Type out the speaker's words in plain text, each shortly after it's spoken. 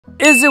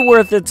Is it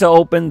worth it to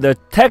open the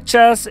tech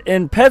chest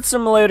in Pet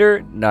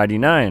Simulator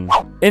 99?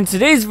 In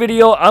today's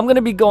video, I'm going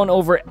to be going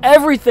over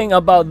everything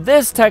about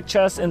this tech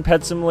chest in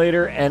Pet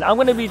Simulator, and I'm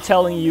going to be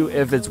telling you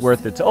if it's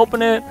worth it to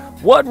open it,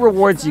 what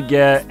rewards you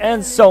get,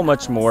 and so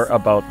much more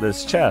about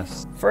this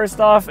chest. First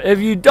off, if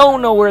you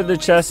don't know where the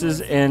chest is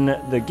in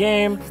the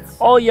game,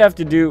 all you have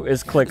to do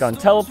is click on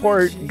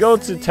teleport, go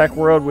to Tech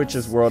World, which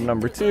is world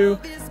number 2,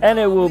 and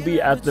it will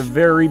be at the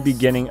very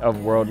beginning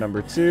of world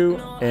number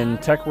 2 in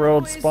Tech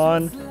World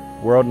spawn,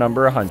 world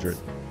number 100.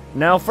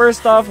 Now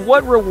first off,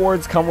 what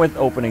rewards come with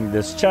opening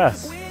this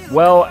chest?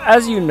 Well,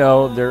 as you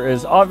know, there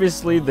is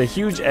obviously the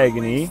huge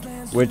agony,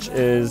 which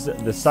is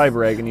the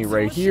cyber agony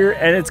right here,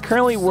 and it's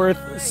currently worth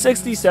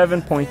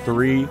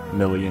 67.3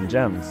 million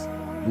gems.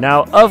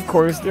 Now, of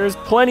course, there's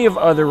plenty of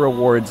other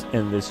rewards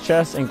in this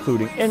chest,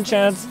 including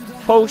enchants,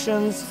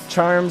 potions,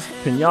 charms,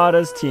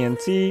 pinatas,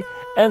 TNT,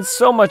 and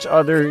so much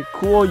other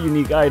cool,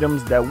 unique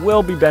items that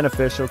will be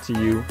beneficial to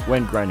you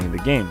when grinding the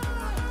game.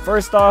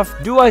 First off,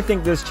 do I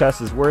think this chest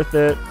is worth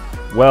it?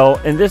 Well,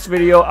 in this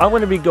video, I'm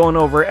going to be going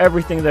over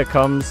everything that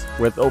comes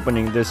with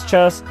opening this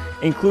chest,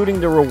 including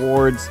the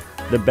rewards,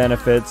 the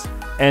benefits,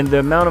 and the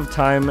amount of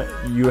time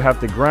you have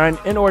to grind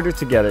in order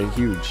to get a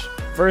huge.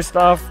 First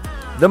off,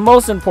 the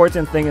most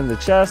important thing in the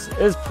chest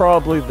is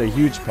probably the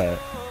huge pet.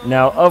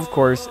 Now, of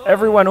course,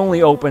 everyone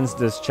only opens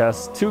this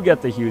chest to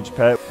get the huge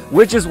pet,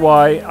 which is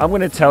why I'm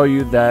going to tell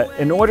you that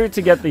in order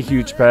to get the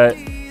huge pet,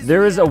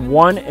 there is a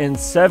 1 in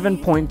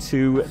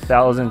 7.2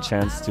 thousand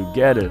chance to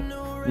get it.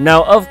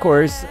 Now, of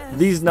course,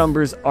 these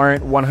numbers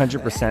aren't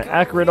 100%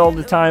 accurate all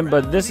the time,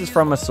 but this is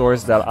from a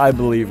source that I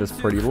believe is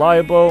pretty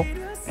reliable,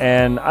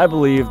 and I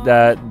believe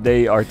that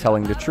they are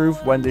telling the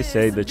truth when they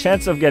say the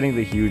chance of getting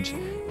the huge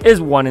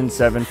is 1 in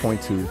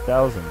 7.2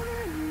 thousand.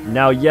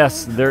 Now,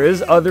 yes, there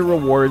is other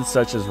rewards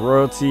such as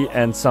royalty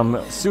and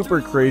some super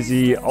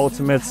crazy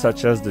ultimates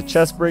such as the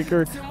chest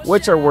breaker,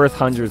 which are worth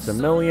hundreds of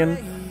millions,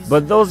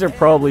 but those are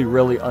probably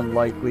really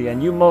unlikely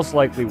and you most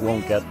likely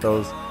won't get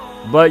those,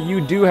 but you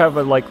do have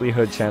a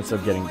likelihood chance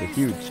of getting the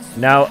huge.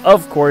 Now,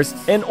 of course,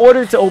 in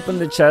order to open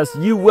the chest,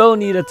 you will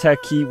need a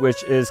tech key,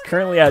 which is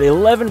currently at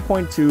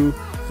 11.2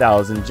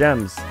 thousand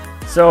gems.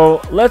 So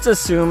let's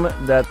assume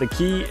that the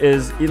key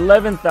is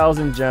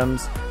 11,000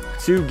 gems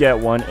to get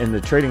one in the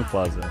trading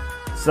plaza.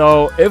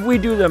 So if we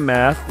do the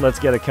math, let's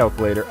get a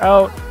calculator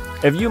out.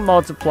 If you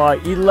multiply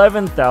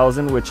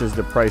 11,000, which is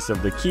the price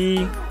of the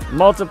key,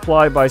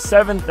 multiply by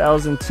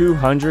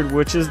 7,200,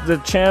 which is the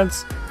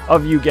chance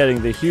of you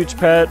getting the huge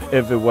pet.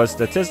 If it was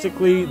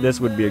statistically, this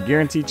would be a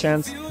guaranteed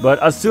chance, but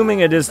assuming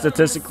it is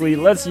statistically,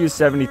 let's use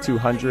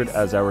 7,200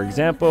 as our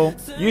example.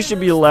 You should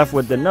be left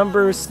with the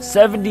numbers.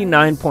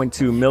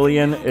 79.2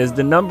 million is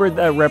the number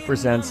that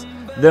represents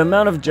the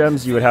amount of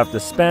gems you would have to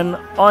spend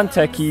on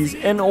tech keys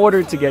in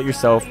order to get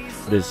yourself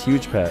this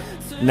huge pet.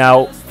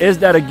 Now, is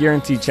that a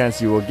guaranteed chance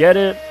you will get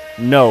it?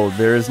 No,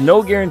 there is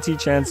no guaranteed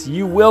chance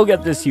you will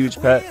get this huge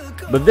pet,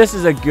 but this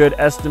is a good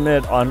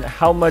estimate on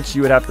how much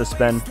you would have to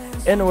spend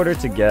in order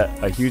to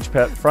get a huge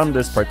pet from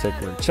this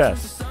particular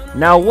chest.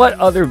 Now, what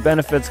other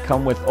benefits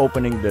come with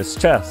opening this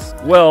chest?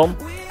 Well,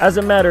 as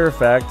a matter of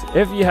fact,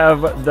 if you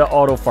have the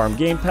Auto Farm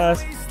Game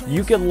Pass,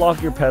 you can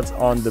lock your pets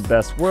on the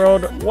best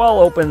world while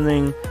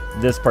opening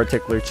this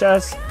particular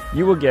chest.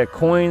 You will get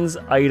coins,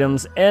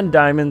 items, and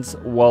diamonds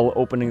while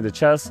opening the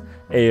chest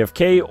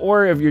AFK,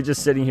 or if you're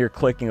just sitting here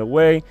clicking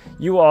away,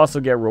 you will also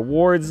get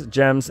rewards,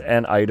 gems,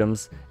 and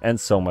items, and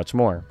so much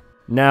more.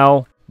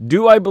 Now,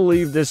 do I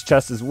believe this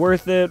chest is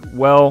worth it?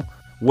 Well,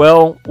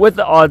 with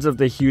the odds of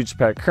the huge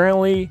pet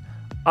currently,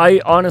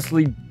 I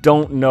honestly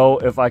don't know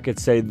if I could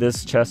say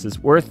this chest is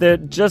worth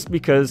it, just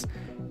because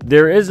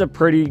there is a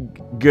pretty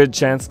good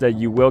chance that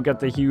you will get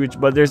the huge,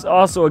 but there's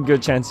also a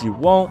good chance you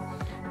won't.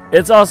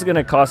 It's also going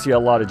to cost you a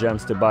lot of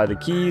gems to buy the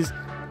keys,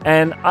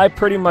 and I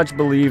pretty much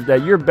believe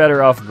that you're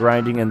better off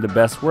grinding in the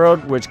best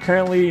world, which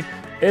currently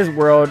is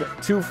world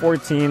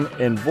 214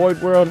 in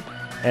Void World,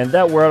 and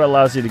that world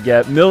allows you to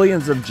get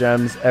millions of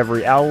gems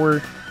every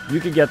hour. You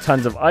could get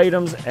tons of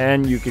items,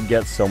 and you could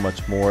get so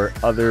much more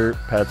other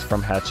pets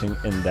from hatching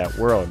in that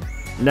world.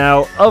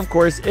 Now, of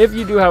course, if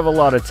you do have a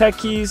lot of tech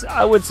keys,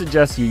 I would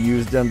suggest you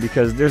use them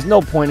because there's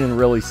no point in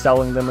really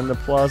selling them in the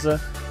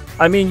plaza.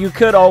 I mean, you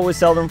could always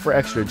sell them for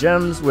extra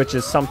gems, which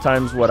is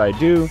sometimes what I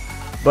do,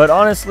 but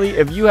honestly,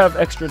 if you have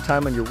extra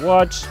time on your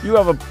watch, you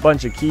have a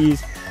bunch of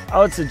keys, I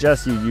would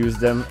suggest you use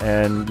them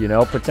and, you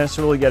know,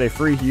 potentially get a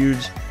free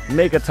huge,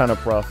 make a ton of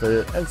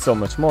profit, and so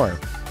much more.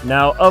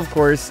 Now, of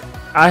course,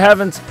 I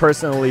haven't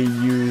personally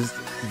used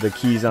the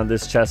keys on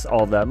this chest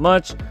all that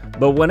much,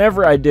 but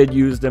whenever I did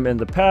use them in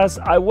the past,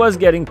 I was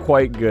getting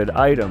quite good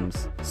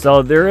items.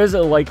 So there is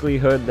a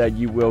likelihood that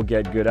you will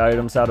get good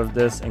items out of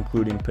this,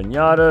 including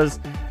pinatas,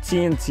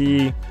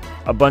 TNT,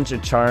 a bunch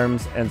of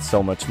charms, and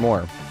so much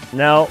more.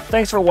 Now,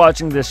 thanks for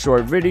watching this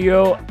short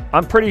video.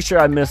 I'm pretty sure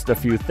I missed a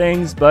few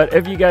things, but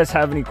if you guys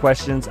have any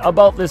questions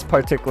about this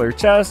particular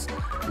chest,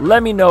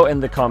 let me know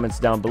in the comments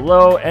down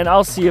below, and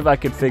I'll see if I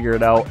could figure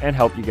it out and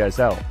help you guys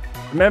out.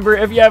 Remember,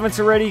 if you haven't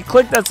already,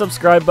 click that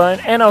subscribe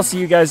button, and I'll see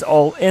you guys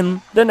all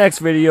in the next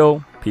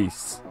video.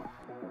 Peace.